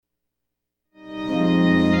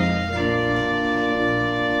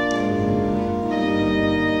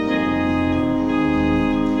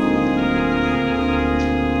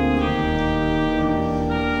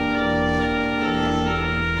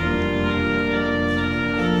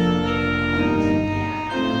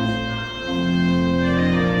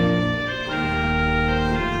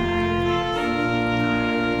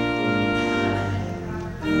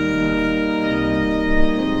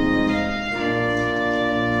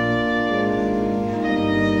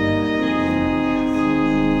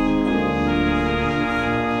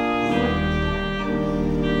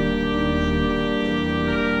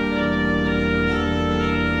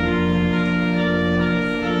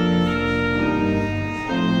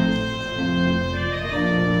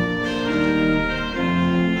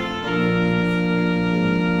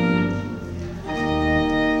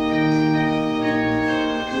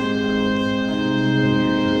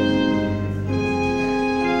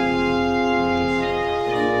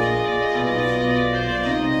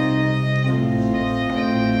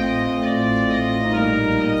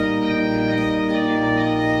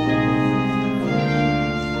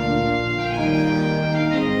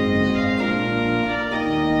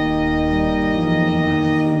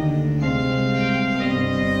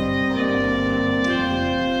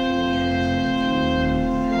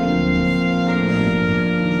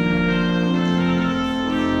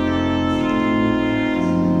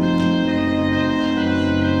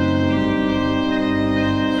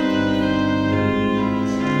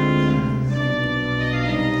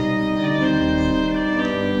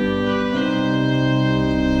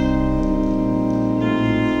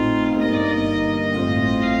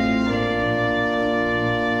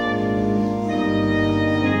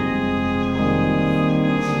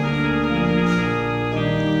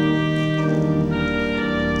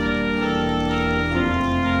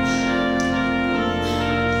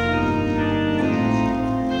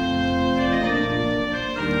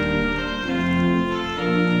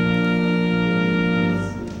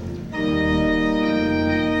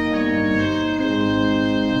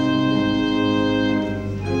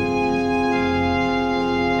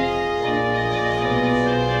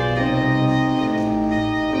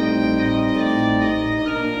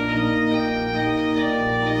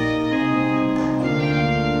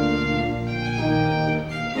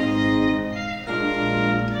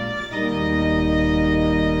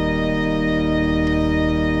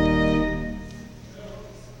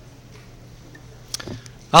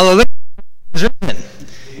Hallelujah. He is risen.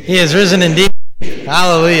 He is risen indeed.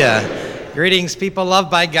 Hallelujah. Greetings, people loved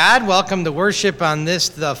by God. Welcome to worship on this,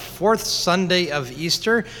 the fourth Sunday of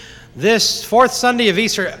Easter. This fourth Sunday of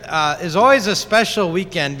Easter is always a special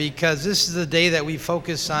weekend because this is the day that we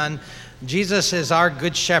focus on Jesus as our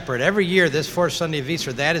Good Shepherd. Every year, this fourth Sunday of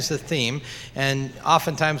Easter, that is the theme, and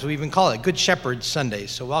oftentimes we even call it Good Shepherd Sunday.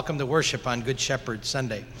 So welcome to worship on Good Shepherd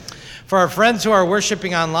Sunday. For our friends who are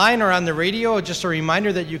worshiping online or on the radio, just a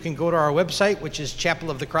reminder that you can go to our website, which is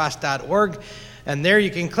chapelofthecross.org, and there you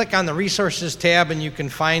can click on the resources tab and you can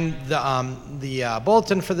find the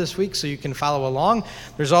bulletin for this week so you can follow along.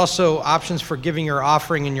 There's also options for giving your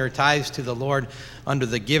offering and your tithes to the Lord under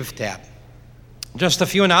the Give tab. Just a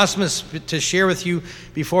few announcements to share with you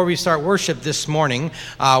before we start worship this morning.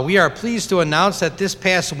 We are pleased to announce that this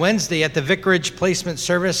past Wednesday at the Vicarage Placement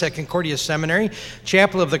Service at Concordia Seminary,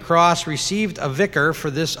 Chapel of the Cross received a vicar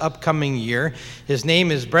for this upcoming year. His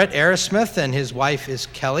name is Brett Arrowsmith and his wife is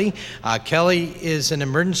Kelly. Kelly is an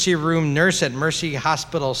emergency room nurse at Mercy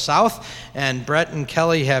Hospital South, and Brett and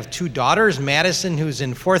Kelly have two daughters, Madison, who's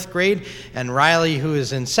in 4th grade, and Riley, who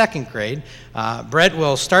is in 2nd grade. Brett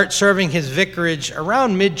will start serving his vicarage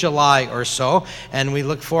around mid-July or so, and we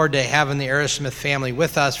look forward to having the Arrowsmith family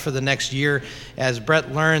with us for the next year as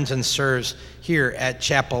Brett learns and serves here at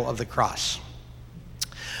Chapel of the Cross.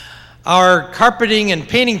 Our carpeting and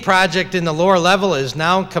painting project in the lower level is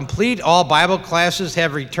now complete. All Bible classes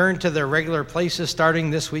have returned to their regular places starting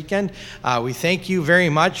this weekend. We thank you very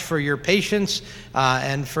much for your patience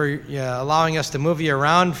and for allowing us to move you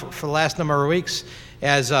around for the last number of weeks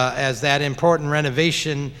as that important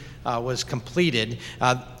renovation was completed.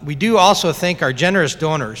 We do also thank our generous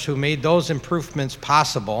donors who made those improvements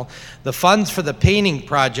possible. The funds for the painting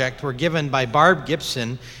project were given by Barb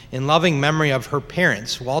Gibson in loving memory of her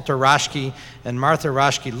parents, Walter Roschke and Martha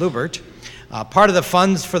Roschke Lubert. Part of the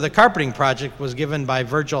funds for the carpeting project was given by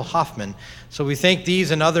Virgil Hoffman. So we thank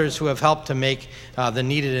these and others who have helped to make the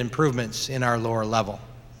needed improvements in our lower level.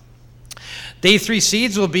 Day 3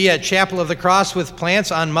 seeds will be at Chapel of the Cross with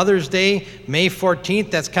plants on Mother's Day, May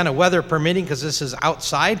 14th. That's kind of weather permitting because this is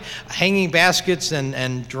outside. Hanging baskets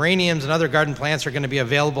and geraniums and other garden plants are going to be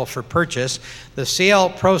available for purchase. The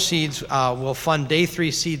sale proceeds will fund Day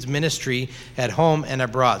 3 seeds ministry at home and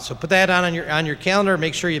abroad. So put that on your calendar.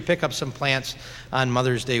 Make sure you pick up some plants on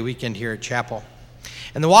Mother's Day weekend here at Chapel.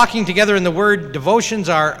 And the Walking Together in the Word devotions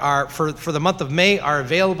are for the month of May are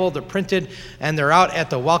available. They're printed and they're out at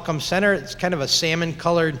the Welcome Center. It's kind of a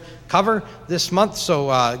salmon-colored cover this month, so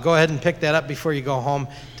go ahead and pick that up before you go home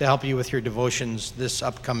to help you with your devotions this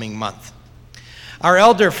upcoming month. Our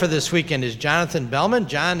elder for this weekend is Jonathan Bellman.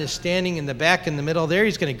 John is standing in the back in the middle there.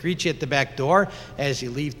 He's going to greet you at the back door as you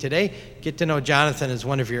leave today. Get to know Jonathan as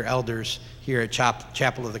one of your elders here at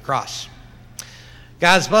Chapel of the Cross.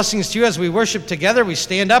 God's blessings to you as we worship together. We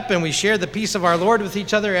stand up and we share the peace of our Lord with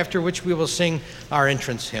each other, after which we will sing our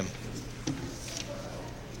entrance hymn.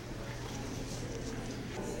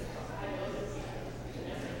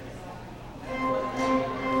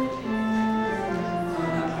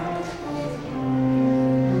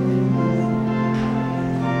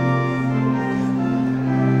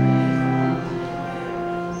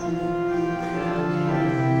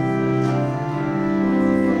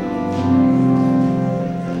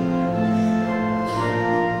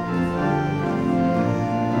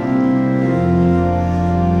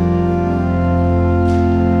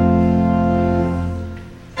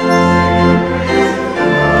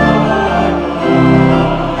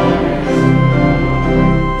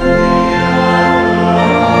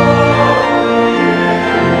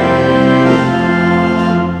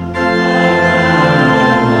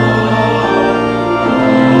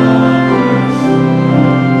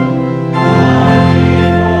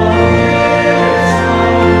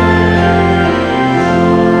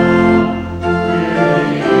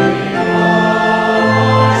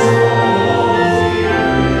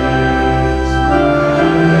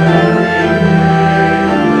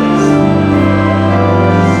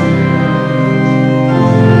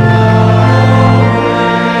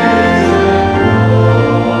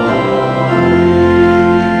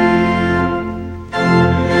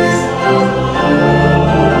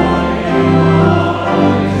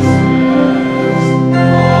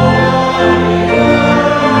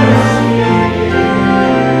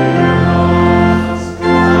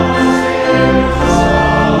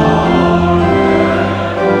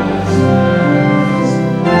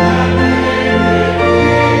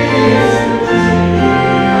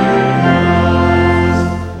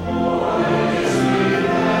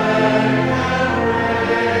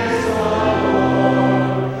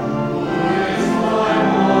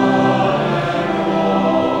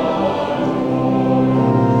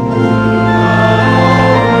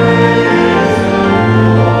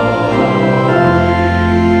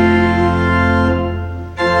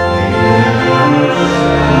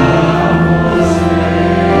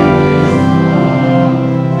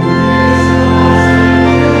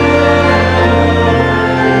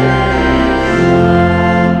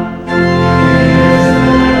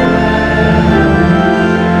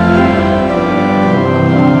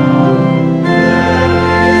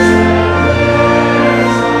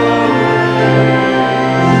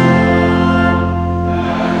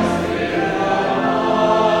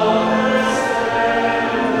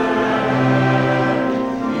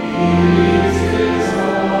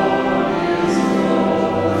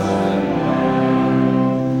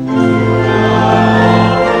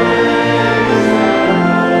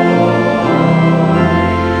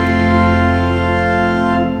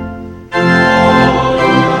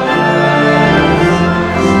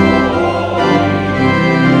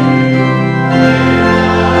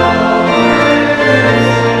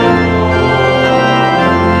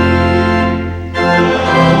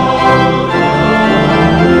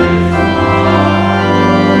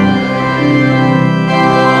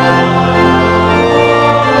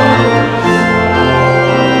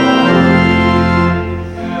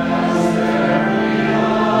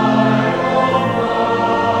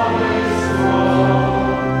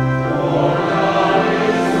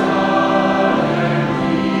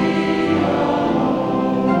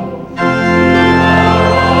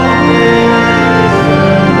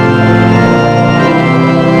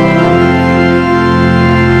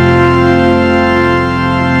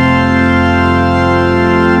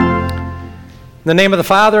 In the name of the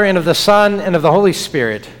Father, and of the Son, and of the Holy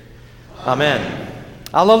Spirit. Amen.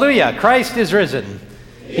 Alleluia. Christ is risen.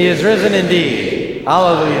 He is risen indeed.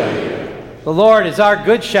 Alleluia. The Lord is our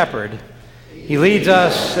good shepherd. He leads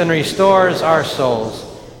us and restores our souls.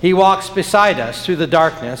 He walks beside us through the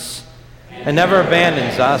darkness and never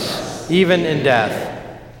abandons us, even in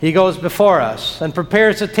death. He goes before us and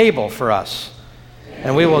prepares a table for us,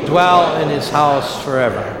 and we will dwell in his house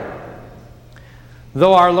forever.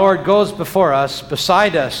 Though our Lord goes before us,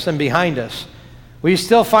 beside us, and behind us, we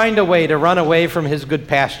still find a way to run away from his good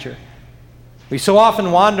pasture. We so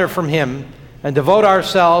often wander from him and devote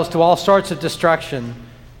ourselves to all sorts of destruction.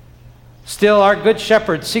 Still, our good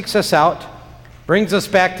shepherd seeks us out, brings us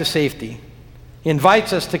back to safety. He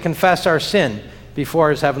invites us to confess our sin before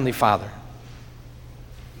his heavenly Father.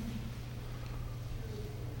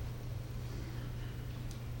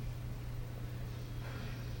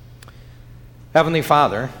 Heavenly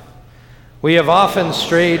Father, we have often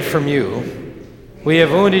strayed from you. We have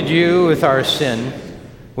wounded you with our sin.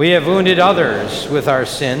 We have wounded others with our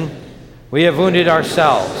sin. We have wounded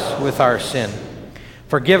ourselves with our sin.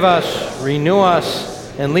 Forgive us, renew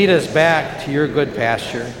us, and lead us back to your good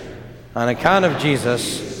pasture. On account of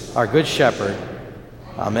Jesus, our good shepherd.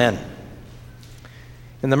 Amen.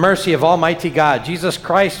 In the mercy of Almighty God, Jesus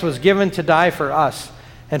Christ was given to die for us,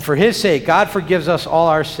 and for his sake, God forgives us all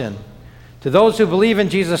our sin. To those who believe in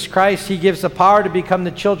Jesus Christ, he gives the power to become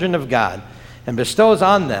the children of God and bestows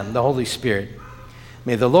on them the Holy Spirit.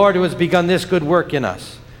 May the Lord, who has begun this good work in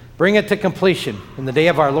us, bring it to completion in the day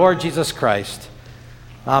of our Lord Jesus Christ.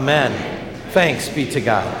 Amen. Thanks be to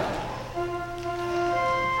God.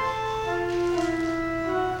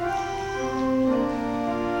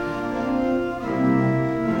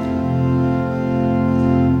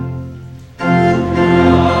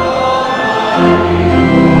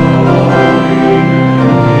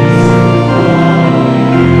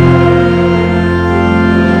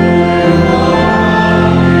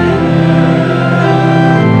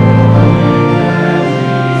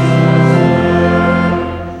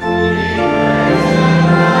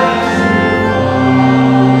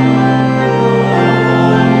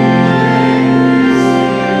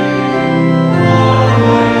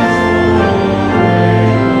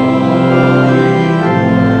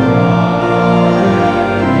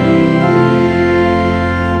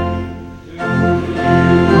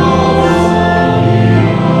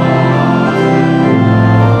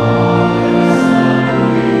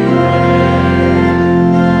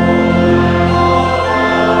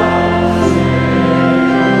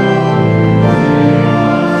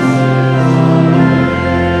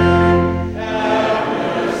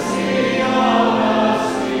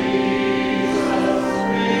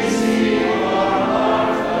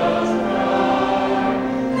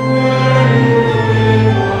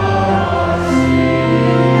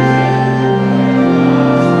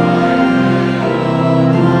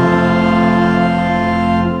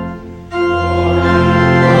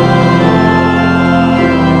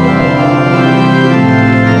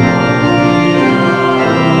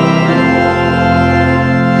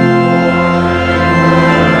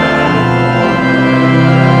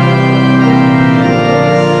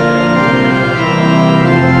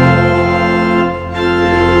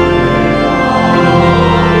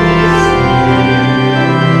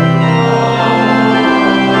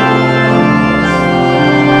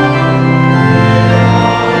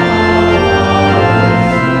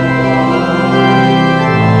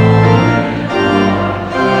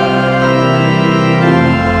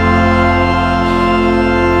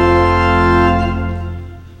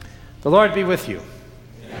 The Lord be with you.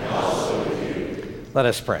 And also with you. Let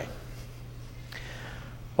us pray.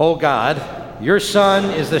 O God, your Son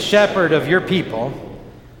is the shepherd of your people.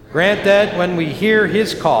 Grant that when we hear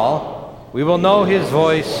his call, we will know his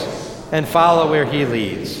voice and follow where he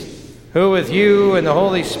leads, who with you and the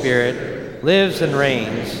Holy Spirit lives and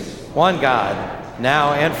reigns, one God,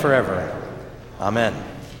 now and forever. Amen.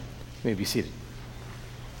 You may be seated.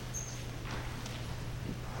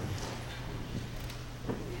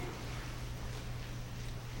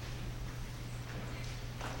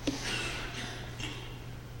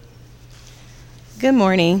 Good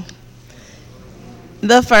morning.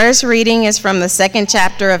 The first reading is from the second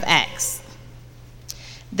chapter of Acts.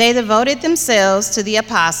 They devoted themselves to the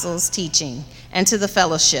apostles' teaching and to the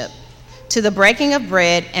fellowship, to the breaking of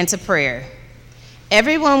bread and to prayer.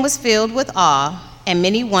 Everyone was filled with awe, and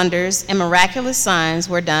many wonders and miraculous signs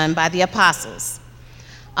were done by the apostles.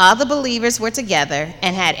 All the believers were together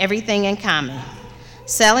and had everything in common.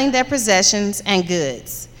 Selling their possessions and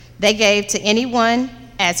goods, they gave to anyone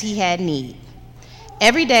as he had need.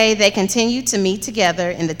 Every day they continued to meet together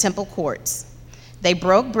in the temple courts. They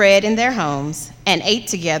broke bread in their homes and ate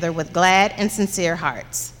together with glad and sincere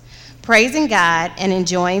hearts, praising God and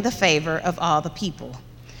enjoying the favor of all the people.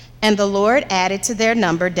 And the Lord added to their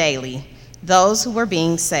number daily those who were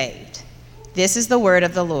being saved. This is the word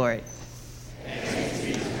of the Lord. Thanks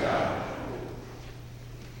be to God.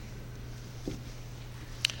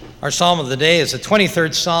 Our psalm of the day is the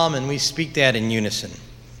 23rd psalm, and we speak that in unison.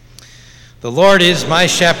 The Lord is my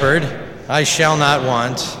shepherd, I shall not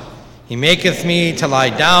want. He maketh me to lie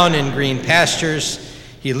down in green pastures.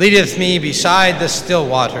 He leadeth me beside the still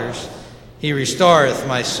waters. He restoreth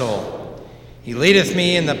my soul. He leadeth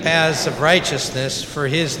me in the paths of righteousness for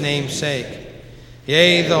his name's sake.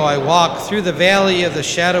 Yea, though I walk through the valley of the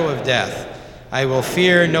shadow of death, I will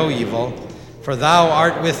fear no evil, for thou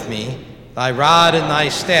art with me. Thy rod and thy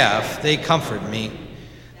staff, they comfort me.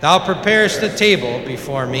 Thou preparest a table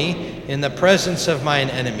before me in the presence of mine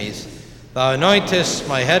enemies. Thou anointest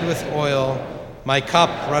my head with oil, my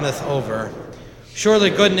cup runneth over. Surely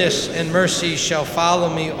goodness and mercy shall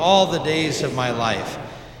follow me all the days of my life,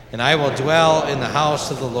 and I will dwell in the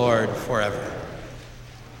house of the Lord forever.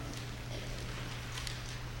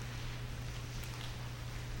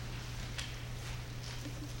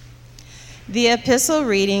 The epistle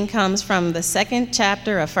reading comes from the second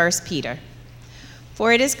chapter of 1 Peter.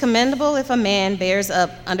 For it is commendable if a man bears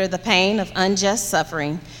up under the pain of unjust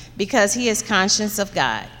suffering, because he is conscious of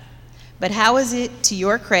God. But how is it to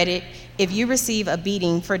your credit if you receive a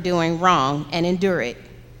beating for doing wrong and endure it?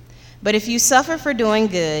 But if you suffer for doing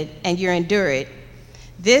good and you endure it,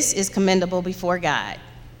 this is commendable before God.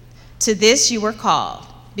 To this you were called,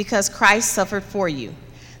 because Christ suffered for you,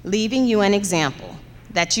 leaving you an example,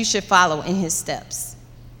 that you should follow in his steps.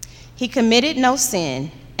 He committed no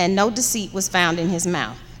sin, and no deceit was found in his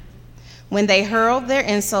mouth. When they hurled their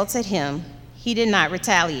insults at him, he did not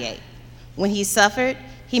retaliate. When he suffered,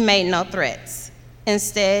 he made no threats.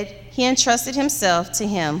 Instead, he entrusted himself to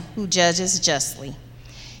him who judges justly.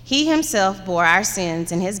 He himself bore our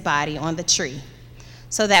sins in his body on the tree,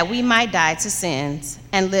 so that we might die to sins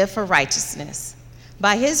and live for righteousness.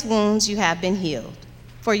 By his wounds you have been healed,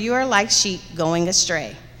 for you are like sheep going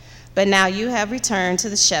astray. But now you have returned to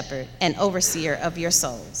the shepherd and overseer of your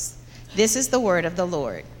souls. This is the word of the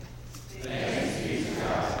Lord. Thanks be to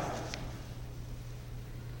God.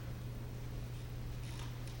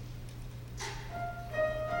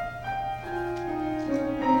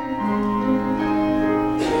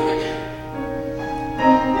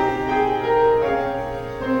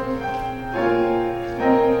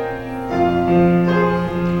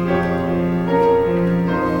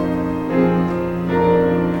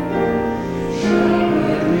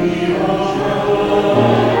 Shepherd me, O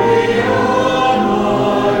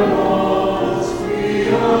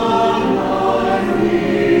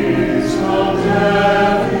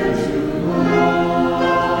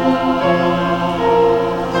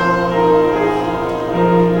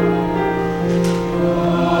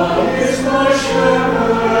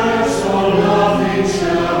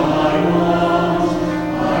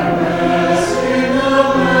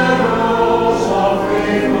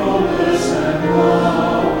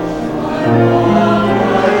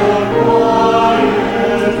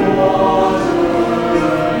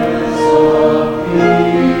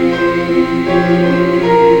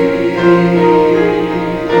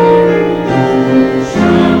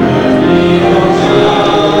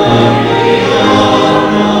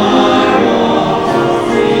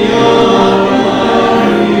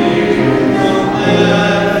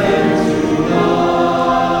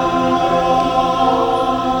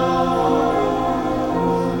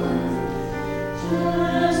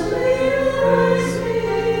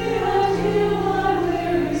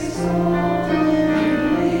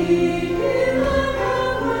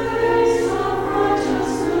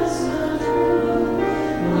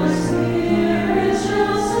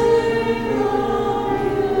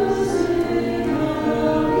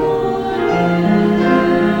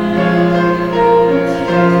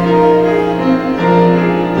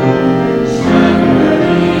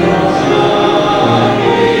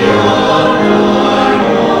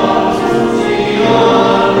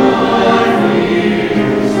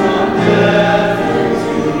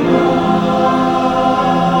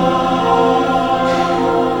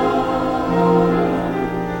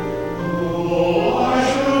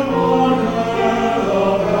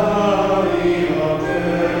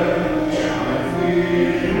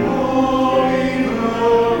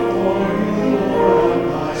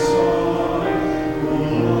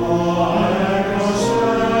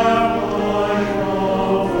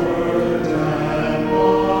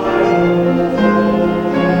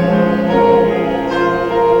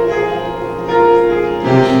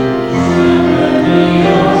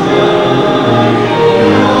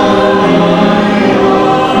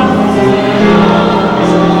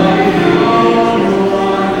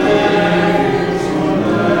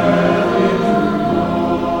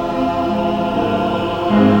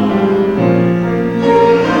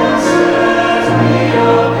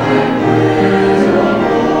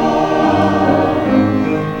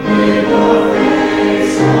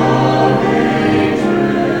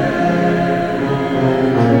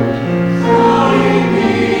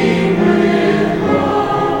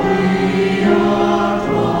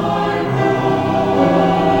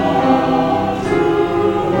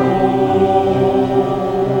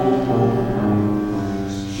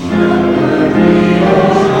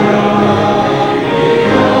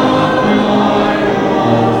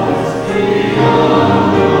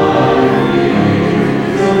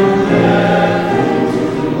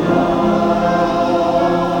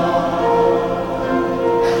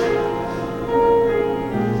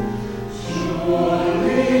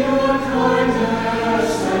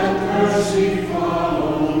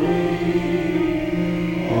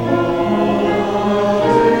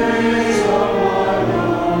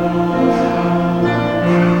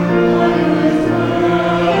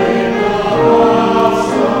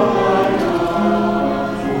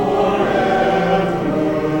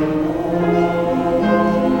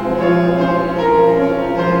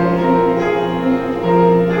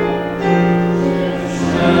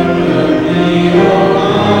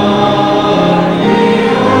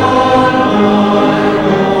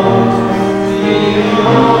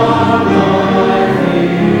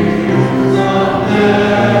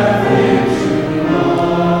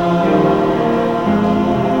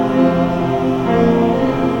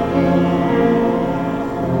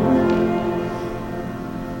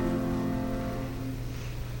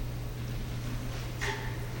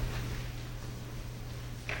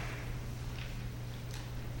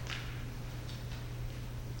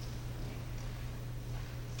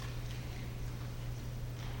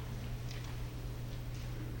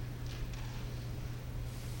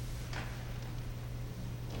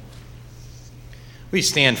We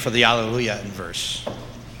stand for the Alleluia in verse.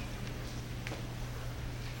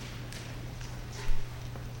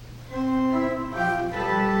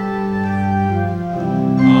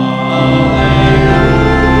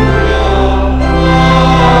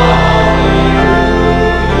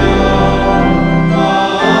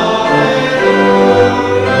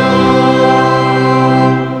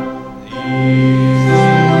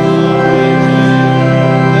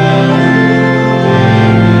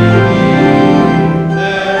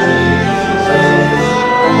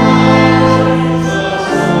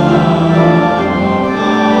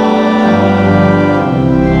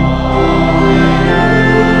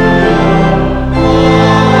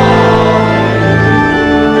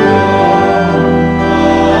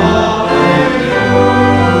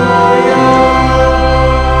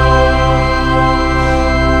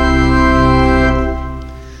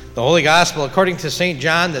 Gospel according to St.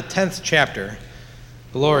 John, the 10th chapter.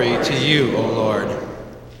 Glory to you, O Lord.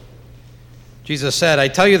 Jesus said, I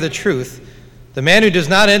tell you the truth, the man who does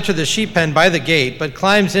not enter the sheep pen by the gate, but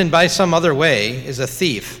climbs in by some other way, is a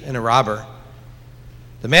thief and a robber.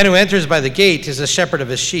 The man who enters by the gate is a shepherd of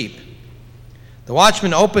his sheep. The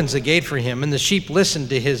watchman opens the gate for him, and the sheep listen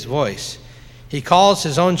to his voice. He calls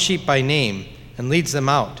his own sheep by name and leads them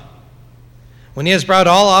out. When he has brought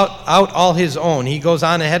out all his own, he goes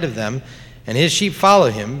on ahead of them, and his sheep follow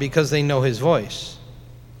him because they know his voice.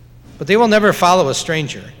 But they will never follow a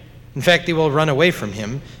stranger. In fact, they will run away from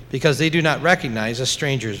him because they do not recognize a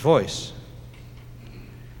stranger's voice.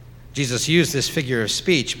 Jesus used this figure of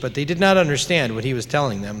speech, but they did not understand what he was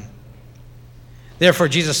telling them. Therefore,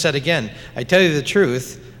 Jesus said again, I tell you the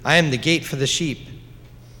truth, I am the gate for the sheep.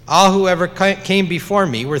 All who ever came before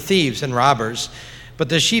me were thieves and robbers, but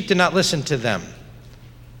the sheep did not listen to them.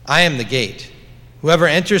 I am the gate. Whoever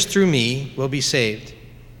enters through me will be saved.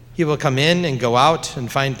 He will come in and go out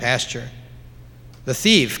and find pasture. The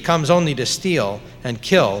thief comes only to steal and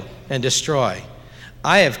kill and destroy.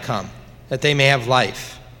 I have come that they may have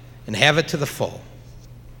life and have it to the full.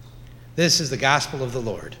 This is the gospel of the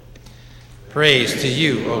Lord. Praise to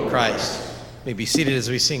you, O Christ. You may be seated as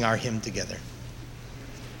we sing our hymn together.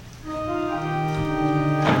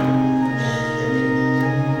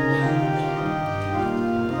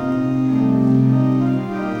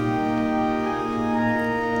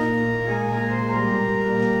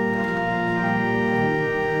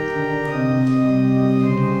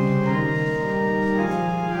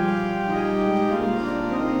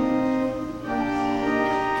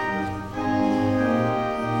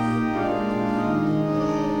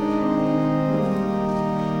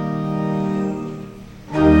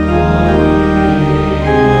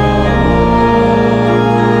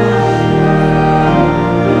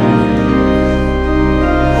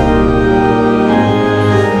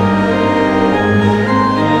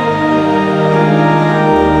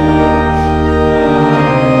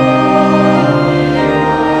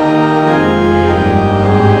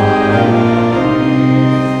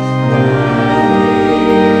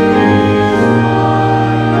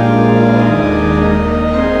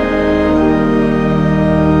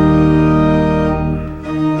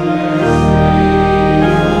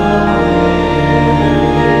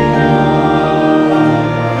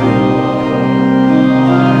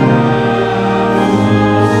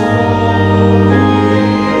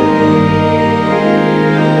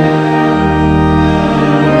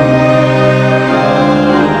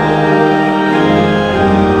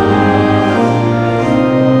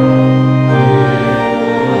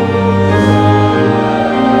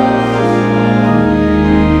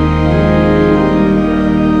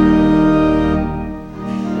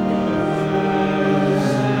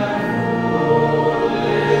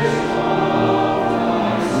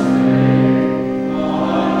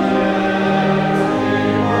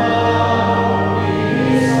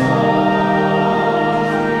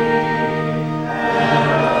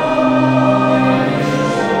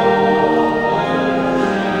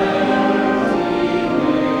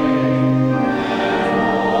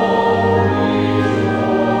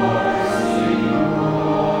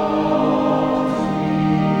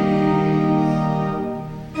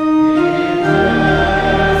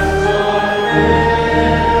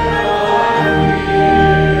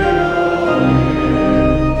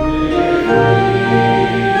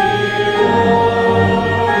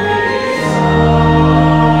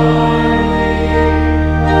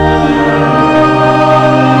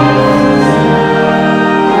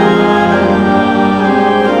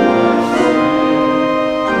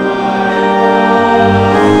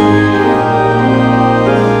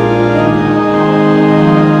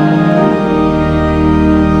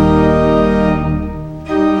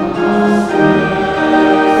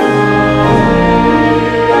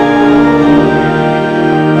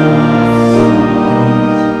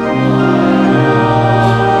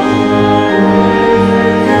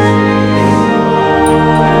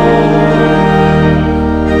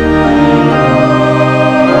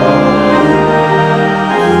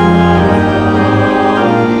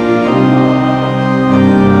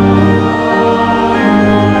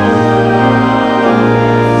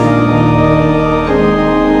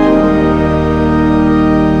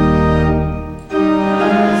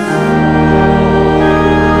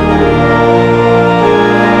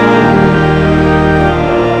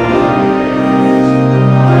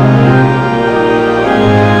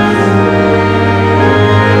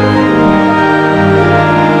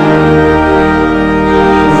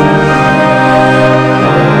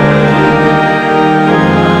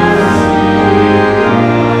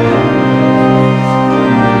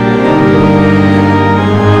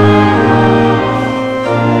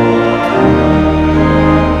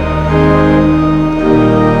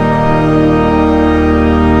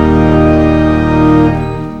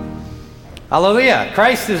 Hallelujah.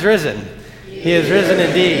 Christ is risen. He is risen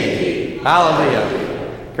indeed.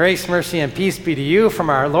 Hallelujah. Grace, mercy, and peace be to you from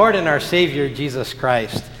our Lord and our Savior, Jesus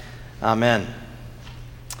Christ. Amen.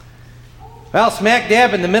 Well, smack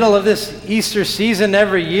dab in the middle of this Easter season,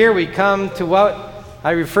 every year we come to what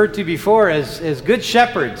I referred to before as Good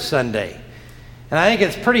Shepherd Sunday. And I think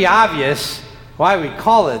it's pretty obvious why we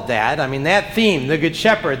call it that. I mean, that theme, the Good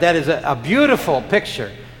Shepherd, that is a beautiful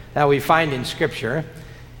picture that we find in Scripture.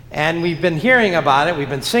 And we've been hearing about it, we've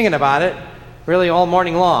been singing about it really all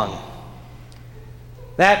morning long.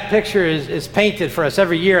 That picture is painted for us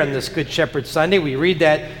every year on this Good Shepherd Sunday. We read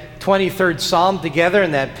that 23rd Psalm together,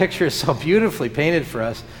 and that picture is so beautifully painted for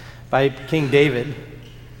us by King David.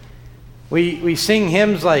 We sing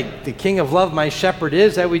hymns like "The King of Love, My Shepherd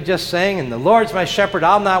Is," that we just sang, and "The Lord's my shepherd,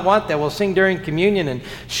 I'll not want," that we'll sing during communion, and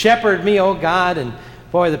 "Shepherd me, O God," and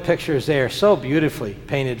boy, the picture is there, so beautifully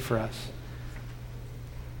painted for us.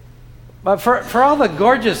 But for all the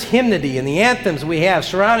gorgeous hymnody and the anthems we have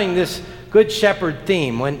surrounding this Good Shepherd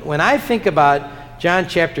theme, when I think about John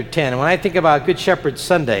chapter 10, and when I think about Good Shepherd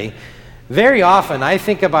Sunday, very often I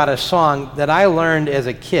think about a song that I learned as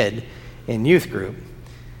a kid in youth group.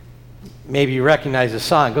 Maybe you recognize the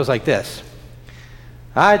song. It goes like this.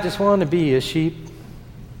 I just want to be a sheep,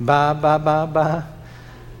 ba, ba, ba, ba.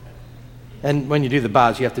 And when you do the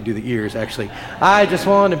ba's, you have to do the ears, actually. I just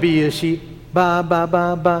want to be a sheep, ba, ba,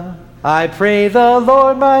 ba, ba. I pray the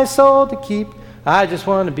Lord my soul to keep. I just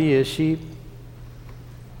want to be a sheep.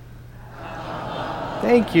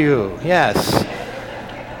 Thank you. Yes.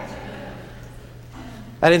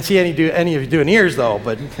 I didn't see any of you doing ears, though,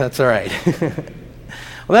 but that's all right.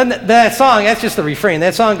 Well, then that song, that's just the refrain.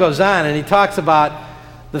 That song goes on, and he talks about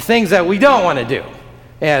the things that we don't want to do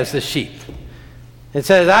as the sheep. It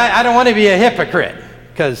says, I don't want to be a hypocrite,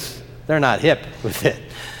 because they're not hip with it.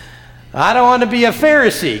 I don't want to be a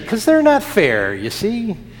Pharisee, because they're not fair, you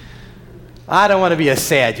see. I don't want to be a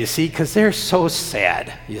Sadducee, because they're so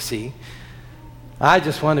sad, you see. I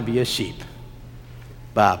just want to be a sheep.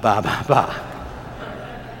 Ba, ba, ba, ba.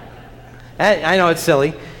 I know it's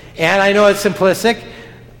silly, and I know it's simplistic,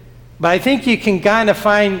 but I think you can kind of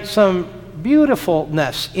find some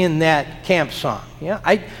beautifulness in that camp song. Yeah,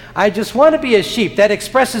 I just want to be a sheep. That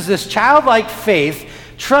expresses this childlike faith,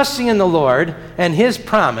 trusting in the Lord and His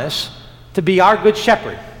promise to be our good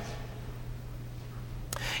shepherd.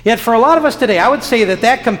 Yet for a lot of us today, I would say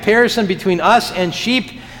that comparison between us and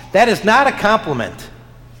sheep, that is not a compliment.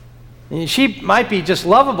 And sheep might be just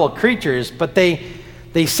lovable creatures, but they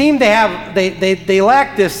seem to have, they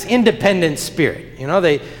lack this independent spirit. You know,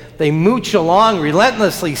 they mooch along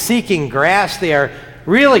relentlessly seeking grass. They are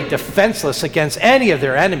really defenseless against any of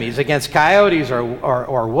their enemies, against coyotes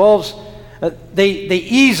or wolves. They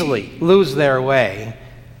easily lose their way.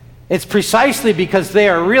 It's precisely because they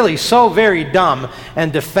are really so very dumb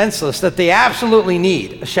and defenseless that they absolutely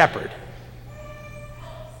need a shepherd.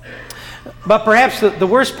 But perhaps the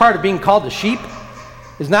worst part of being called a sheep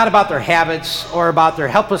is not about their habits or about their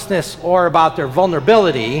helplessness or about their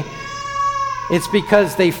vulnerability. It's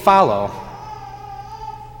because they follow.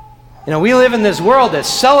 You know, we live in this world that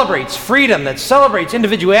celebrates freedom, that celebrates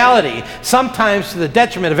individuality, sometimes to the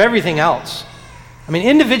detriment of everything else. I mean,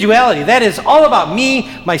 individuality, that is all about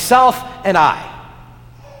me, myself, and I.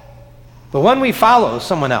 But when we follow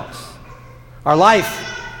someone else, our life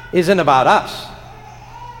isn't about us.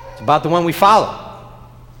 It's about the one we follow.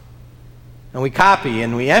 And we copy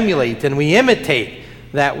and we emulate and we imitate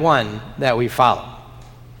that one that we follow.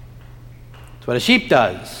 That's what a sheep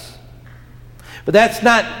does. But that's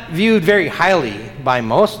not viewed very highly by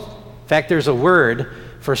most. In fact, there's a word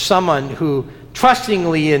for someone who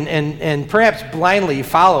trustingly and perhaps blindly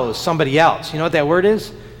follows somebody else. You know what that word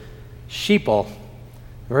is? Sheeple.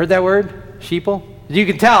 You heard that word? Sheeple? As you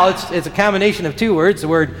can tell, it's a combination of two words, the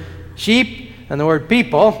word sheep and the word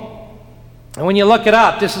people. And when you look it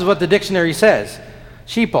up, this is what the dictionary says.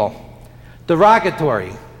 Sheeple,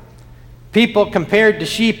 derogatory. People compared to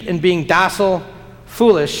sheep in being docile,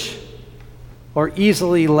 foolish, or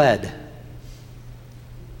easily led.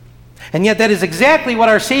 And yet that is exactly what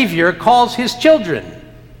our Savior calls His children,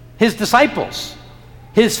 His disciples,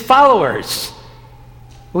 His followers.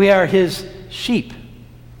 We are His sheep.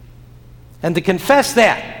 And to confess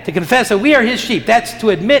that we are His sheep, that's to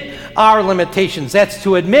admit our limitations, that's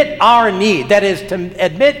to admit our need, that is to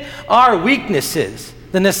admit our weaknesses,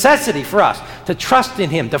 the necessity for us to trust in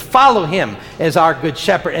Him, to follow Him as our good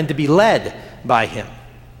shepherd, and to be led by Him.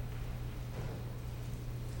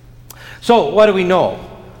 So, what do we know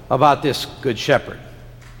about this good shepherd?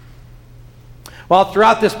 Well,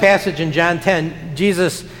 throughout this passage in John 10,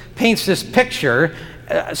 Jesus paints this picture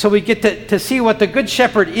So we get to see what the Good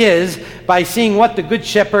Shepherd is by seeing what the Good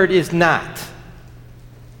Shepherd is not.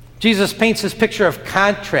 Jesus paints this picture of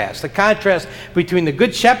contrast, the contrast between the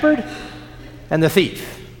Good Shepherd and the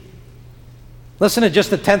thief. Listen to just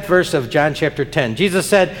the 10th verse of John chapter 10. Jesus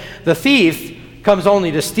said, "The thief comes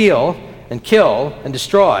only to steal and kill and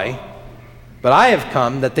destroy, but I have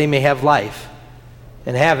come that they may have life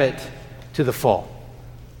and have it to the full."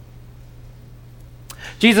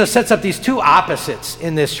 Jesus sets up these two opposites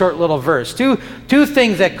in this short little verse, two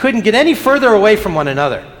things that couldn't get any further away from one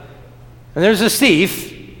another. And there's this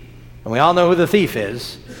thief, and we all know who the thief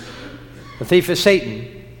is. The thief is Satan,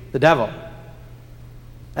 the devil.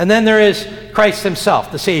 And then there is Christ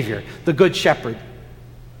himself, the Savior, the Good Shepherd.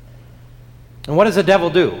 And what does the devil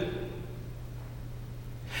do?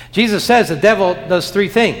 Jesus says the devil does three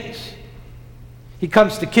things. He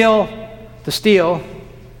comes to kill, to steal,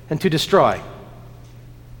 and to destroy.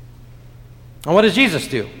 And what does Jesus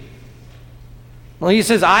do? Well, he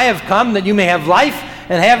says, "I have come that you may have life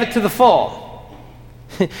and have it to the full."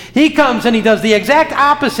 He comes and he does the exact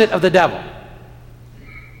opposite of the devil.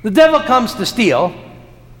 The devil comes to steal.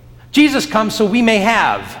 Jesus comes so we may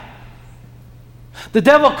have. The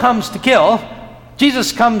devil comes to kill.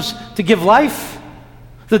 Jesus comes to give life.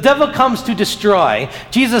 The devil comes to destroy.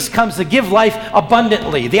 Jesus comes to give life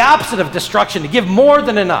abundantly. The opposite of destruction, to give more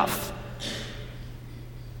than enough.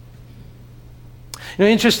 You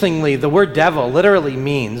know, interestingly, the word devil literally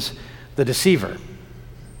means the deceiver,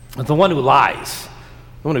 the one who lies,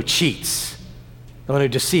 the one who cheats, the one who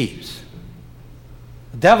deceives.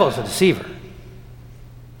 The devil is a deceiver.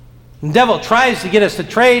 The devil tries to get us to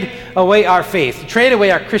trade away our faith, to trade away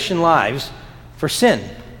our Christian lives for sin.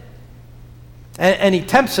 And he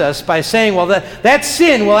tempts us by saying, well, that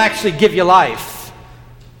sin will actually give you life.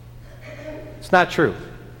 It's not true.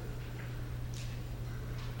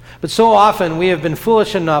 But so often we have been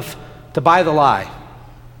foolish enough to buy the lie.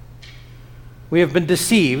 We have been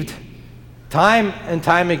deceived time and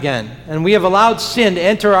time again. And we have allowed sin to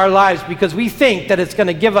enter our lives because we think that it's going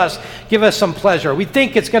to give us some pleasure. We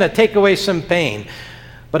think it's going to take away some pain.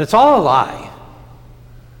 But it's all a lie.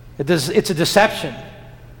 It's a deception.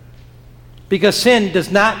 Because sin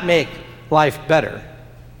does not make life better.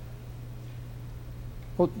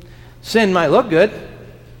 Well, sin might look good.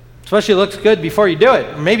 Especially looks good before you do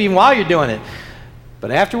it, or maybe even while you're doing it. But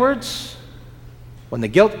afterwards, when the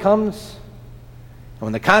guilt comes, and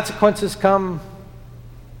when the consequences come,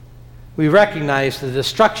 we recognize the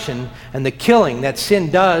destruction and the killing that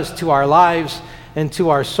sin does to our lives and to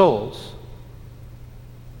our souls.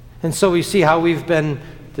 And so we see how we've been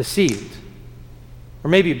deceived. Or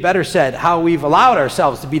maybe better said, how we've allowed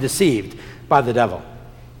ourselves to be deceived by the devil.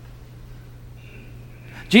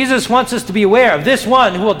 Jesus wants us to be aware of this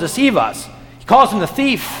one who will deceive us. He calls him the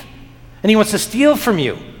thief, and he wants to steal from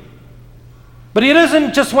you. But he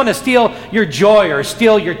doesn't just want to steal your joy or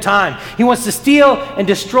steal your time. He wants to steal and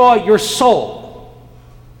destroy your soul.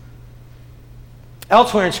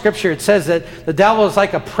 Elsewhere in Scripture, it says that the devil is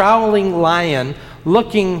like a prowling lion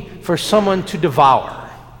looking for someone to devour.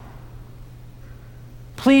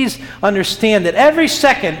 Please understand that every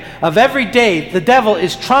second of every day, the devil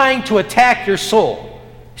is trying to attack your soul.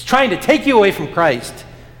 He's trying to take you away from Christ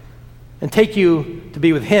and take you to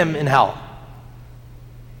be with him in hell.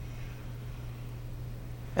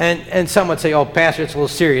 And some would say, "Oh, Pastor, it's a little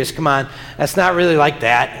serious. Come on, that's not really like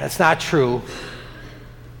that. That's not true."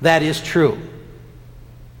 That is true.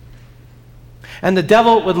 And the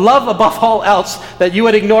devil would love above all else that you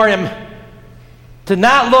would ignore him, to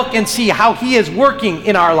not look and see how he is working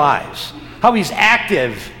in our lives, how he's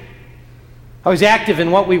active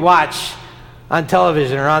in what we watch on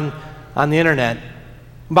television or on the internet,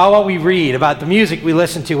 about what we read, about the music we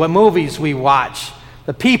listen to, what movies we watch,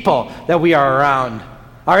 the people that we are around,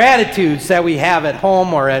 our attitudes that we have at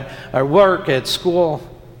home or at our work, at school.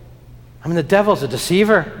 I mean, the devil's a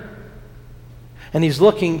deceiver, and he's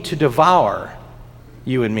looking to devour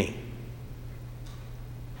you and me.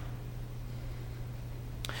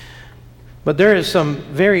 But there is some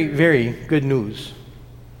very, very good news.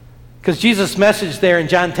 Because Jesus' message there in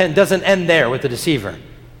John 10 doesn't end there with the deceiver.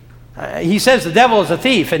 He says the devil is a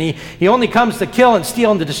thief, and he only comes to kill and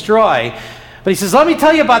steal and to destroy. But he says, let me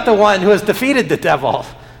tell you about the one who has defeated the devil.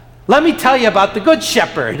 Let me tell you about the Good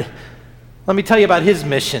Shepherd. Let me tell you about his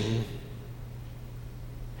mission.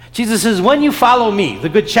 Jesus says, when you follow me, the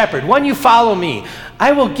Good Shepherd, when you follow me,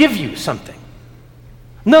 I will give you something.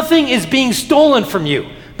 Nothing is being stolen from you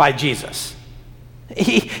by Jesus.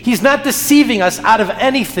 He's not deceiving us out of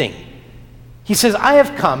anything. He says, I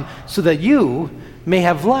have come so that you may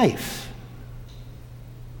have life.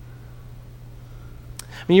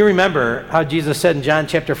 I You remember how Jesus said in John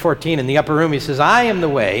chapter 14 in the upper room, he says, I am the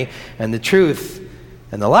way and the truth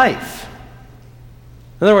and the life.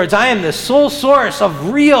 In other words, I am the sole source of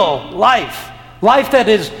real life. Life that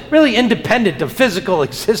is really independent of physical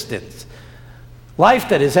existence. Life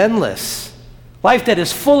that is endless. Life that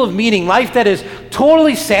is full of meaning. Life that is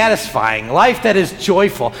totally satisfying. Life that is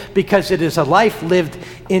joyful because it is a life lived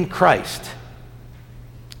in Christ.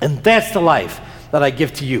 And that's the life that I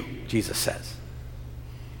give to you, Jesus says.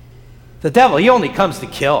 The devil, he only comes to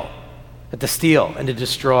kill, and to steal, and to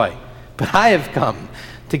destroy. But I have come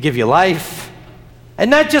to give you life.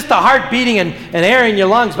 And not just a heart beating and air in your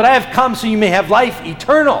lungs, but I have come so you may have life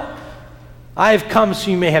eternal. I have come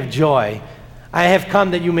so you may have joy. I have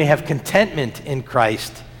come that you may have contentment in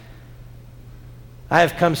Christ. I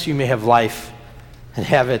have come so you may have life and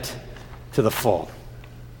have it to the full.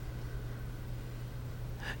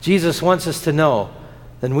 Jesus wants us to know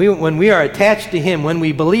that when we are attached to him, when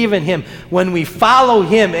we believe in him, when we follow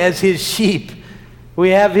him as his sheep,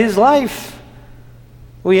 we have his life.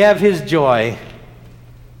 We have his joy.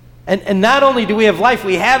 And not only do we have life,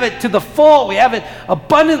 we have it to the full. We have it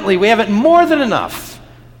abundantly. We have it more than enough.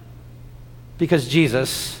 Because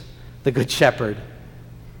Jesus, the Good Shepherd,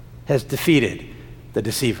 has defeated the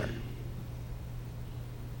deceiver.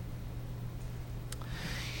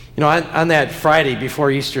 You know, on that Friday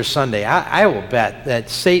before Easter Sunday, I will bet that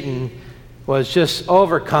Satan was just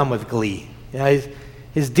overcome with glee. You know,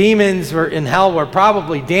 his demons were in hell were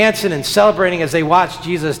probably dancing and celebrating as they watched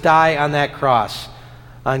Jesus die on that cross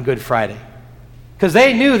on Good Friday. Because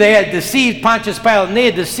they knew they had deceived Pontius Pilate, and they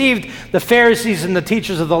had deceived the Pharisees and the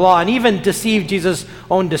teachers of the law, and even deceived Jesus'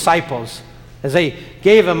 own disciples as they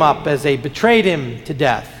gave him up, as they betrayed him to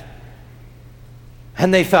death.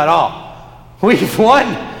 And they thought, oh, we've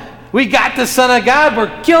won. We got the Son of God.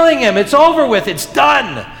 We're killing him. It's over with. It's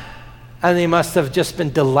done. And they must have just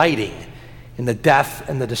been delighting in the death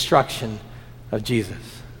and the destruction of Jesus.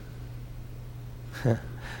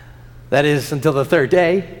 That is until the third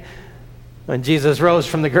day when Jesus rose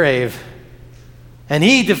from the grave and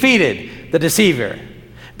he defeated the deceiver.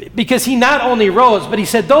 Because he not only rose, but he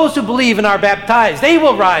said, those who believe and are baptized, they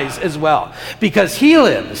will rise as well. Because he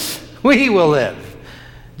lives, we will live.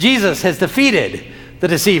 Jesus has defeated the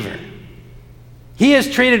deceiver. He has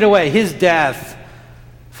traded away his death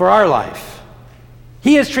for our life.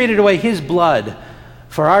 He has traded away his blood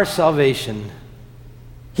for our salvation.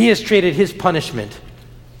 He has traded his punishment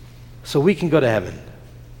so we can go to heaven.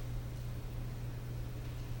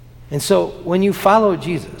 And so when you follow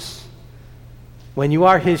Jesus, when you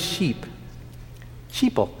are his sheeple,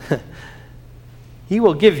 he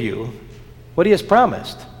will give you what he has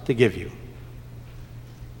promised to give you.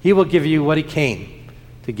 He will give you what he came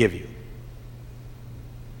to give you.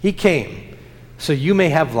 He came so you may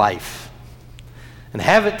have life and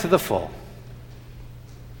have it to the full.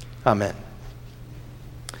 Amen.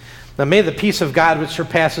 Now may the peace of God, which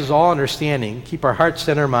surpasses all understanding, keep our hearts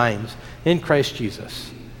and our minds in Christ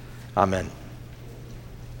Jesus. Amen.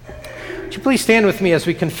 Would you please stand with me as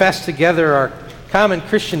we confess together our common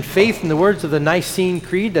Christian faith in the words of the Nicene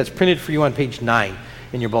Creed that's printed for you on page 9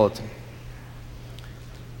 in your bulletin.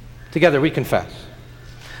 Together we confess.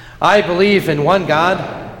 I believe in one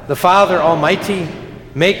God, the Father Almighty,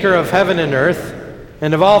 maker of heaven and earth,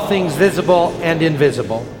 and of all things visible and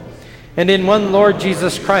invisible, and in one Lord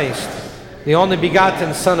Jesus Christ, the only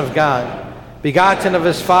begotten Son of God, begotten of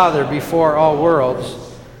his Father before all worlds,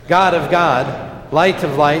 God of God, light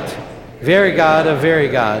of light, very God of very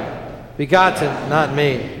God, begotten, not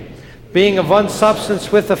made, being of one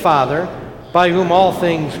substance with the Father, by whom all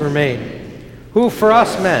things were made, who for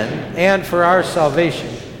us men and for our salvation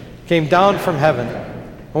came down from heaven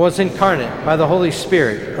and was incarnate by the Holy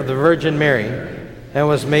Spirit of the Virgin Mary and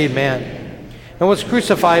was made man, and was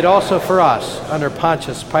crucified also for us under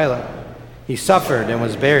Pontius Pilate. He suffered and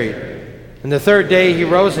was buried. And the third day he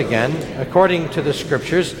rose again, according to the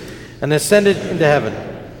Scriptures, and ascended into heaven,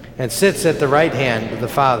 and sits at the right hand of the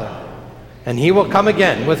Father. And he will come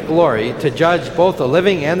again with glory to judge both the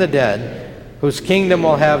living and the dead, whose kingdom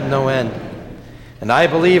will have no end. And I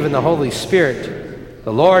believe in the Holy Spirit,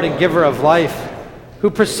 the Lord and giver of life, who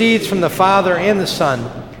proceeds from the Father and the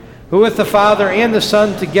Son, who with the Father and the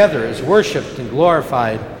Son together is worshipped and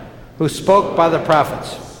glorified, who spoke by the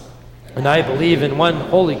prophets. And I believe in one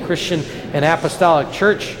holy Christian and apostolic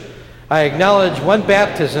church. I acknowledge one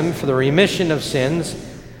baptism for the remission of sins,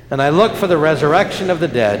 and I look for the resurrection of the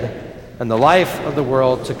dead and the life of the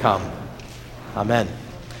world to come. Amen.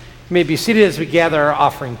 You may be seated as we gather our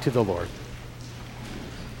offering to the Lord.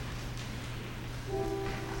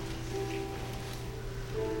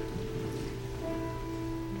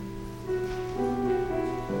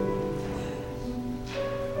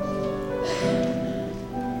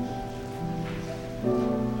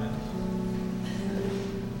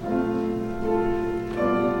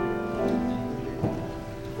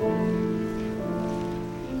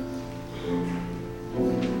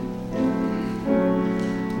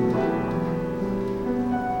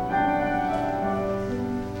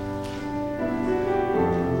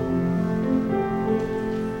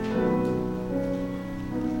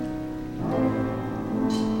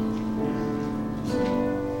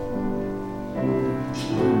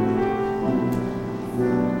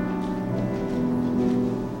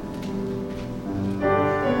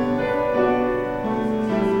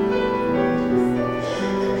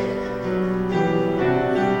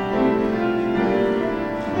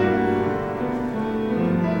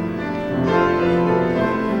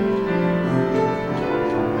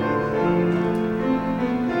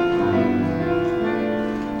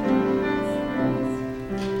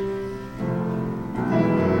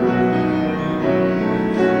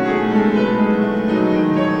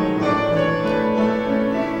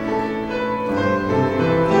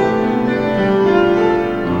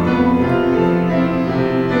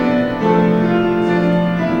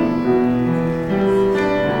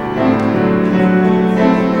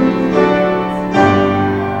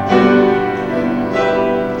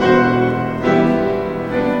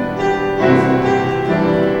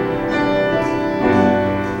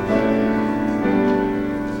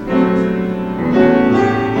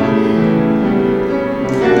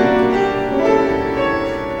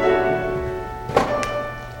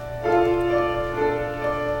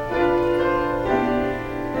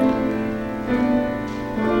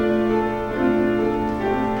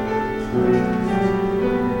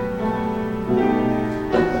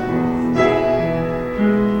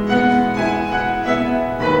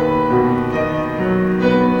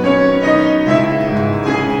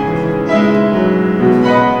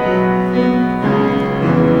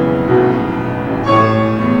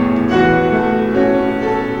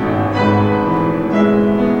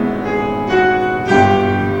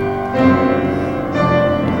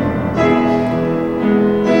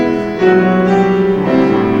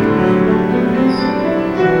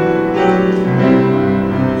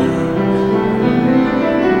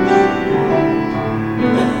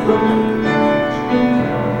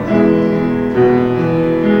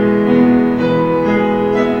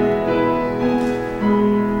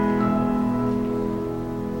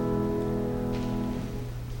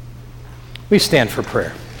 We stand for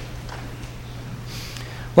prayer.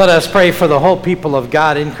 Let us pray for the whole people of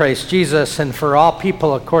God in Christ Jesus and for all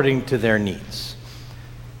people according to their needs.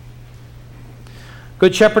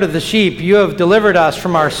 Good Shepherd of the sheep, you have delivered us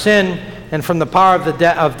from our sin and from the power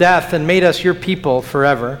of death and made us your people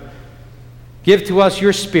forever. Give to us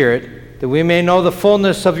your Spirit that we may know the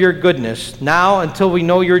fullness of your goodness now until we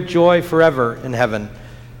know your joy forever in heaven.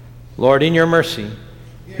 Lord, in your mercy,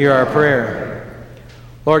 hear our prayer.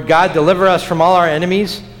 Lord God, deliver us from all our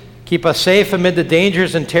enemies. Keep us safe amid the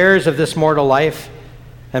dangers and terrors of this mortal life,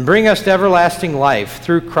 and bring us to everlasting life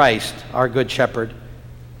through Christ, our good shepherd.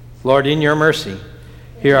 Lord, in your mercy,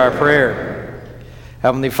 hear our prayer.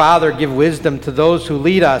 Heavenly Father, give wisdom to those who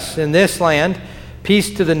lead us in this land,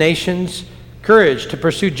 peace to the nations, courage to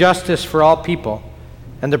pursue justice for all people,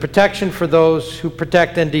 and the protection for those who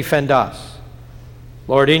protect and defend us.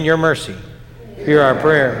 Lord, in your mercy, hear our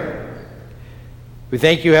prayer. We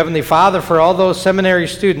thank you, Heavenly Father, for all those seminary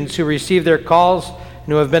students who received their calls and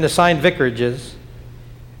who have been assigned vicarages.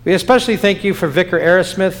 We especially thank you for Vicar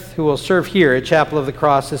Arrowsmith, who will serve here at Chapel of the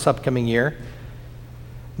Cross this upcoming year.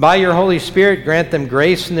 By your Holy Spirit, grant them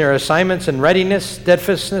grace in their assignments and readiness,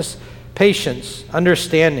 steadfastness, patience,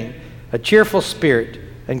 understanding, a cheerful spirit,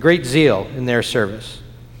 and great zeal in their service.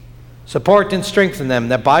 Support and strengthen them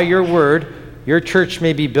that by your word, your church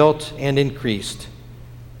may be built and increased.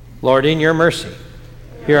 Lord, in your mercy,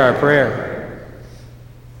 hear our prayer.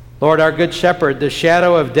 Lord, our good shepherd, the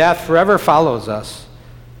shadow of death forever follows us.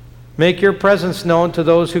 Make your presence known to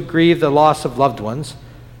those who grieve the loss of loved ones,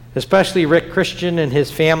 especially Rick Christian and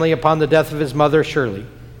his family upon the death of his mother, Shirley.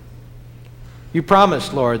 You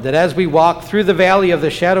promised, Lord, that as we walk through the valley of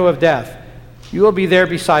the shadow of death, you will be there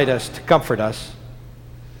beside us to comfort us.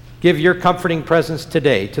 Give your comforting presence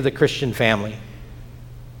today to the Christian family.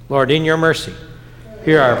 Lord, in your mercy,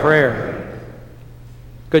 hear our prayer.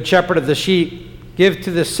 Good Shepherd of the sheep, give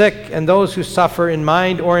to the sick and those who suffer in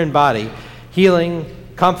mind or in body healing,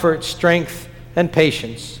 comfort, strength, and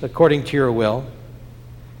patience according to your will.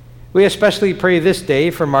 We especially pray this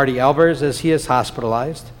day for Marty Albers as he is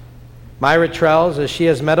hospitalized, Myra Trells as she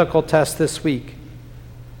has medical tests this week,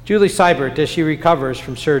 Julie Seibert as she recovers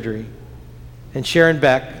from surgery, and Sharon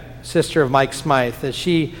Beck, sister of Mike Smythe, as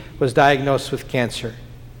she was diagnosed with cancer.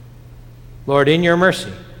 Lord, in your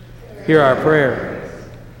mercy, hear our prayer.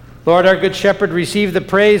 Lord, our good shepherd, receive the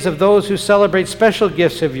praise of those who celebrate special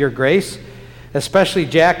gifts of your grace, especially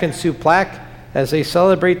Jack and Sue Plack as they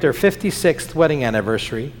celebrate their 56th wedding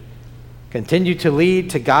anniversary. Continue to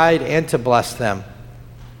lead, to guide, and to bless them.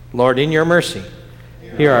 Lord, in your mercy,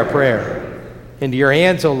 hear our prayer. Into your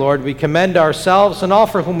hands, O Lord, we commend ourselves and all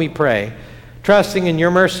for whom we pray, trusting in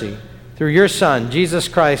your mercy through your Son, Jesus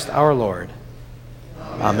Christ, our Lord.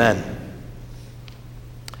 Amen.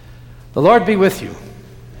 The Lord be with you.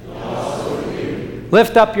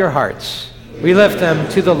 Lift up your hearts. We lift them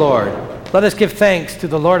to the Lord. Let us give thanks to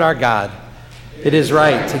the Lord our God. It is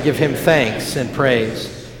right to give him thanks and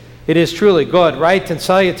praise. It is truly good, right, and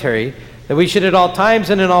salutary that we should at all times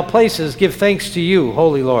and in all places give thanks to you,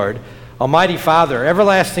 Holy Lord, Almighty Father,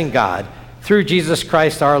 everlasting God, through Jesus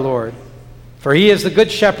Christ our Lord. For he is the good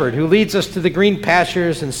shepherd who leads us to the green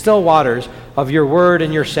pastures and still waters of your word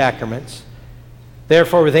and your sacraments.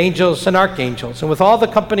 Therefore, with angels and archangels and with all the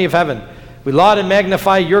company of heaven, we laud and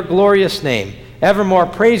magnify your glorious name, evermore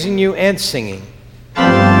praising you and singing.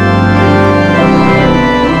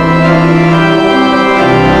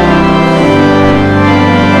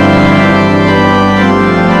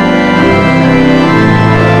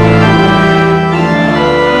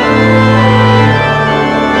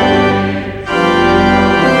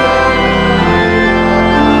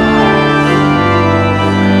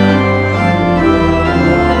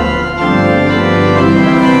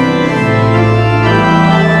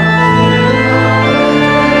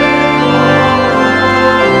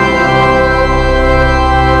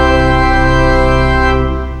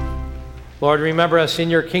 Lord, remember us in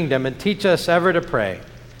your kingdom and teach us ever to pray.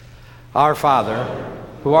 Our Father,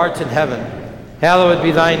 who art in heaven, hallowed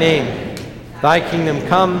be thy name. Thy kingdom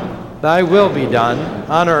come, thy will be done,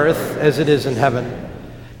 on earth as it is in heaven.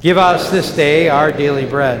 Give us this day our daily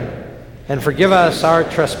bread, and forgive us our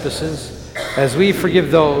trespasses, as we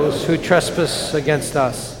forgive those who trespass against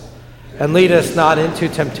us. And lead us not into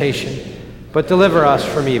temptation, but deliver us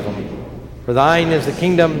from evil. For thine is the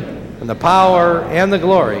kingdom, and the power, and the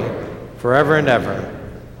glory, forever and ever.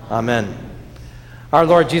 Amen. Our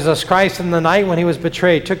Lord Jesus Christ, in the night when he was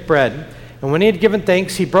betrayed, took bread, and when he had given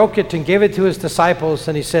thanks, he broke it and gave it to his disciples,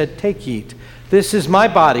 and he said, "Take, eat. This is my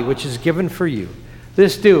body, which is given for you.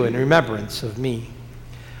 This do in remembrance of me."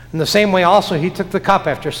 In the same way also he took the cup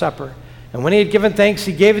after supper, And when he had given thanks,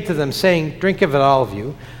 he gave it to them, saying, "Drink of it, all of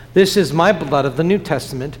you. This is my blood of the New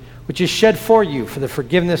Testament, which is shed for you for the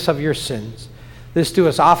forgiveness of your sins. This do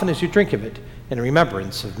as often as you drink of it in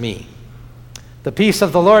remembrance of me." The peace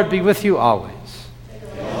of the Lord be with you always.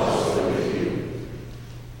 And also with you.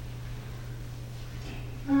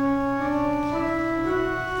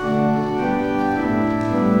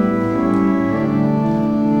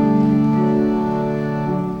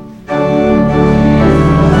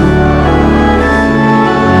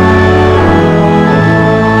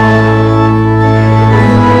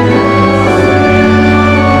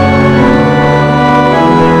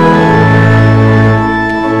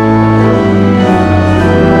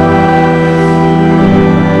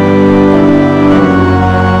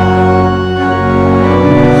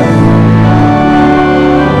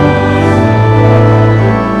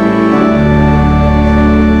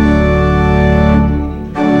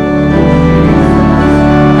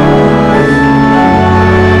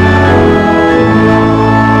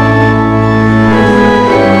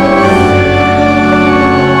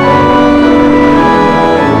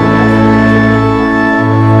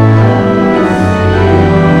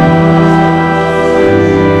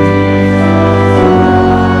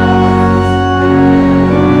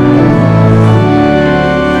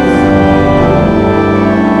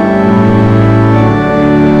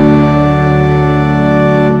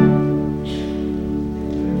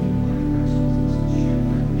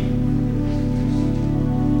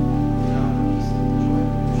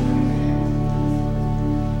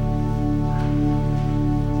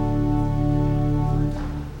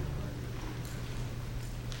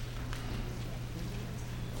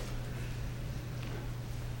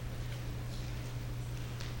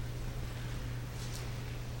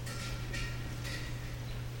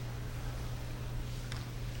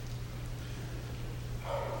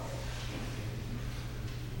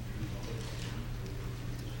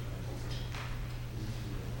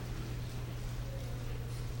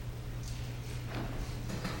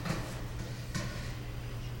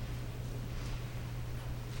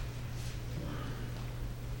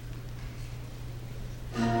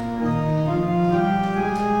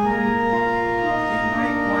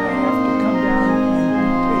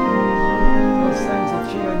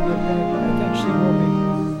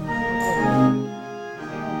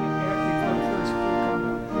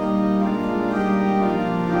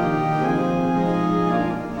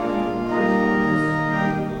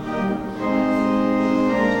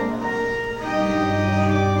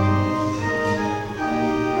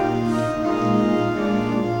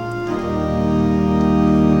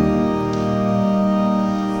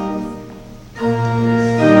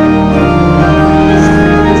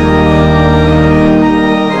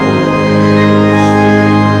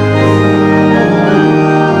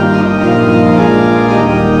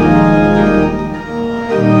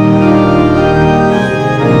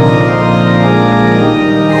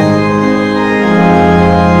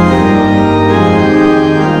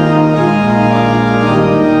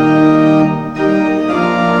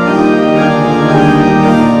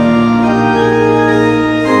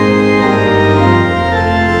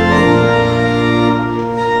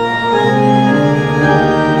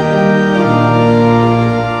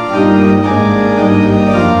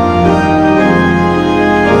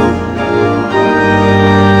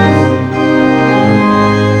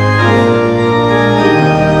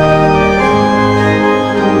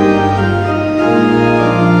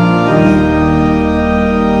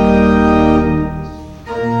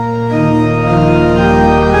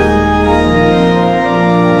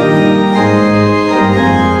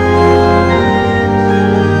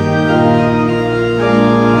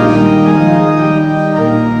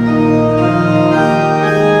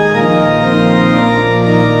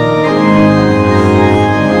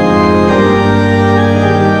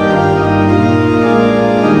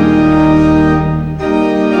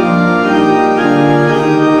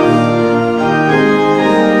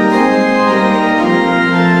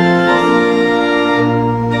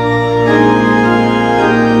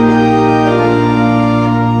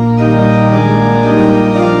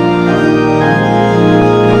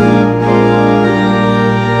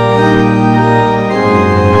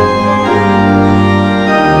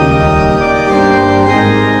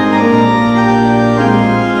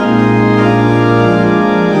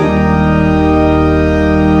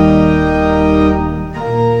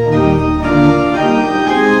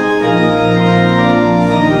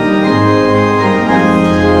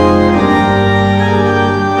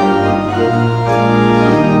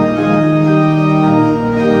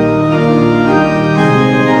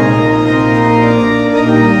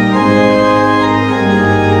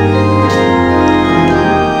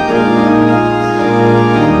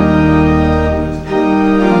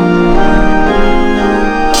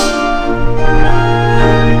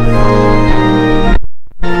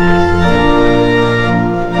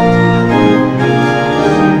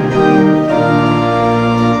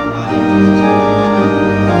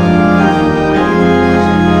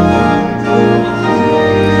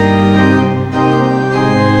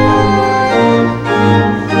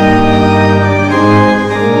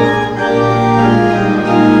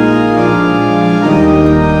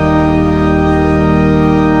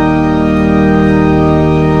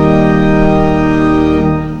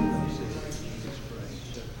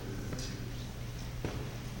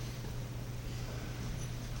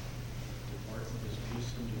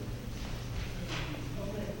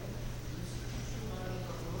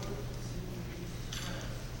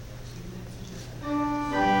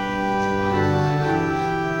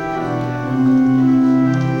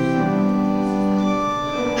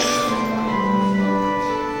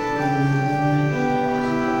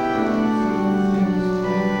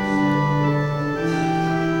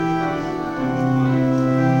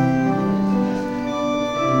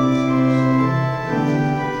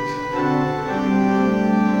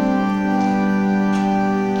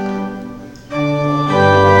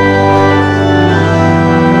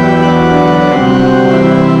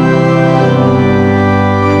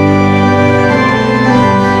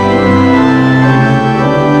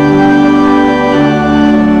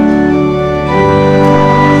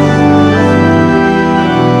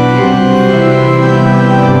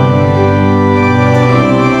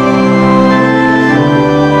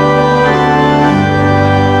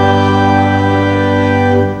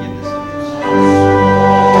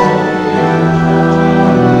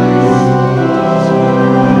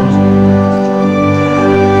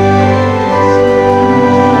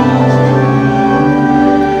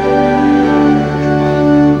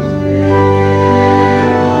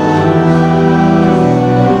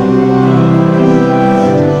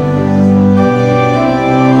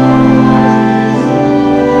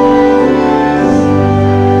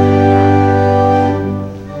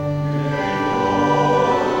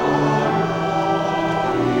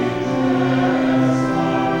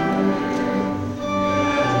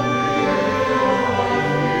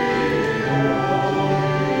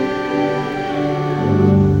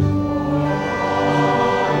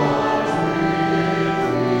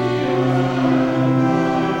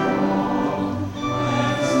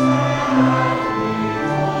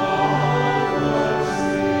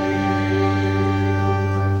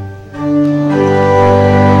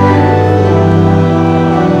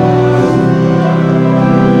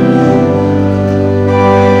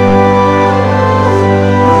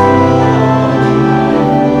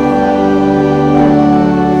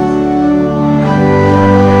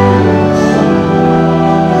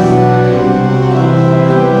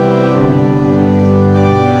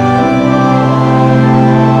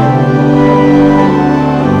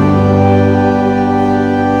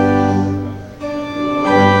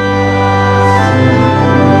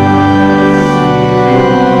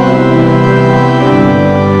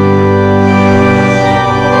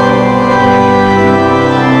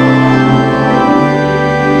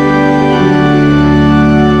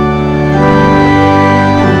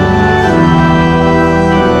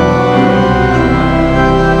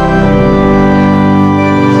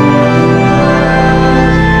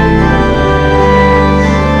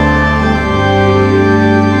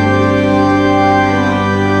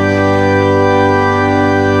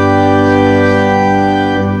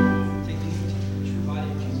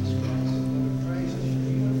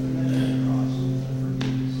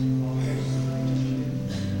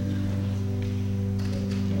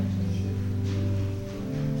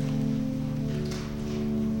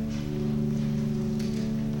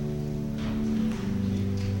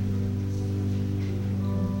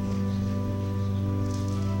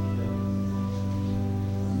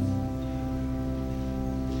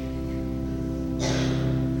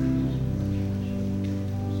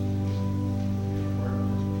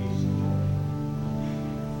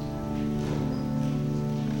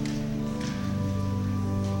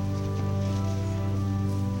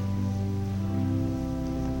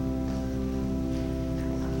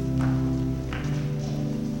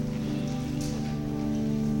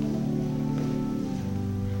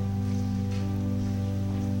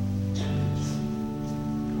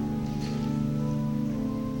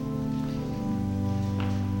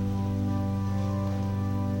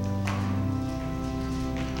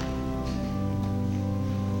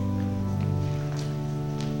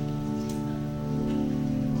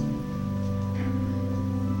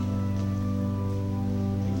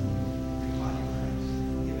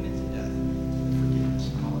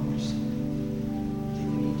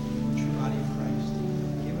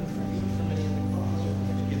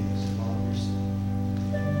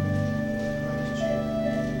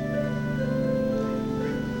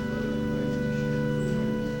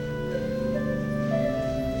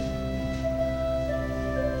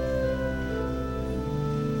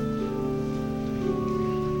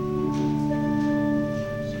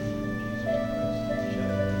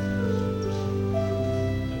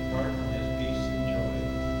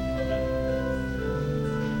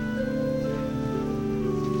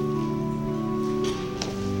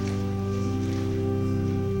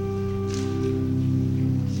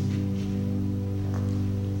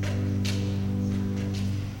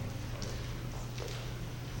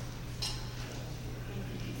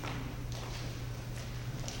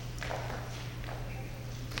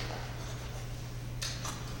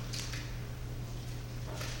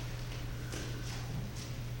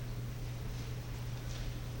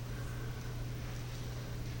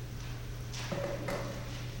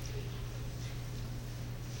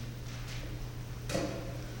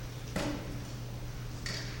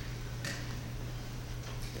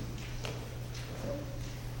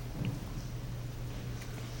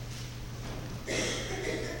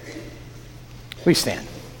 We stand.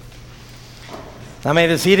 Now may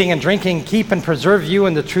this eating and drinking keep and preserve you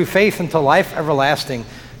in the true faith until life everlasting.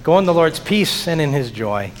 Go in the Lord's peace and in his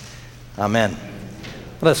joy. Amen.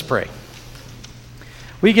 Let us pray.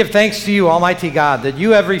 We give thanks to you, Almighty God, that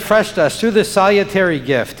you have refreshed us through this salutary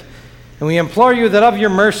gift. And we implore you that of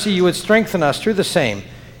your mercy you would strengthen us through the same,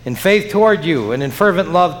 in faith toward you and in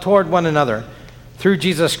fervent love toward one another, through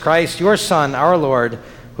Jesus Christ, your Son, our Lord,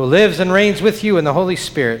 who lives and reigns with you in the Holy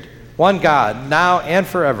Spirit, one God, now and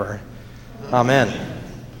forever. Amen.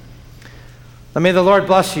 Now may the Lord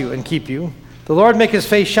bless you and keep you. The Lord make his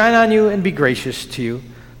face shine on you and be gracious to you.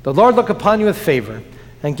 The Lord look upon you with favor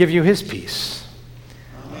and give you his peace.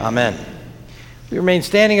 Amen. We remain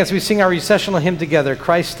standing as we sing our recessional hymn together,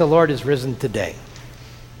 Christ the Lord is risen today.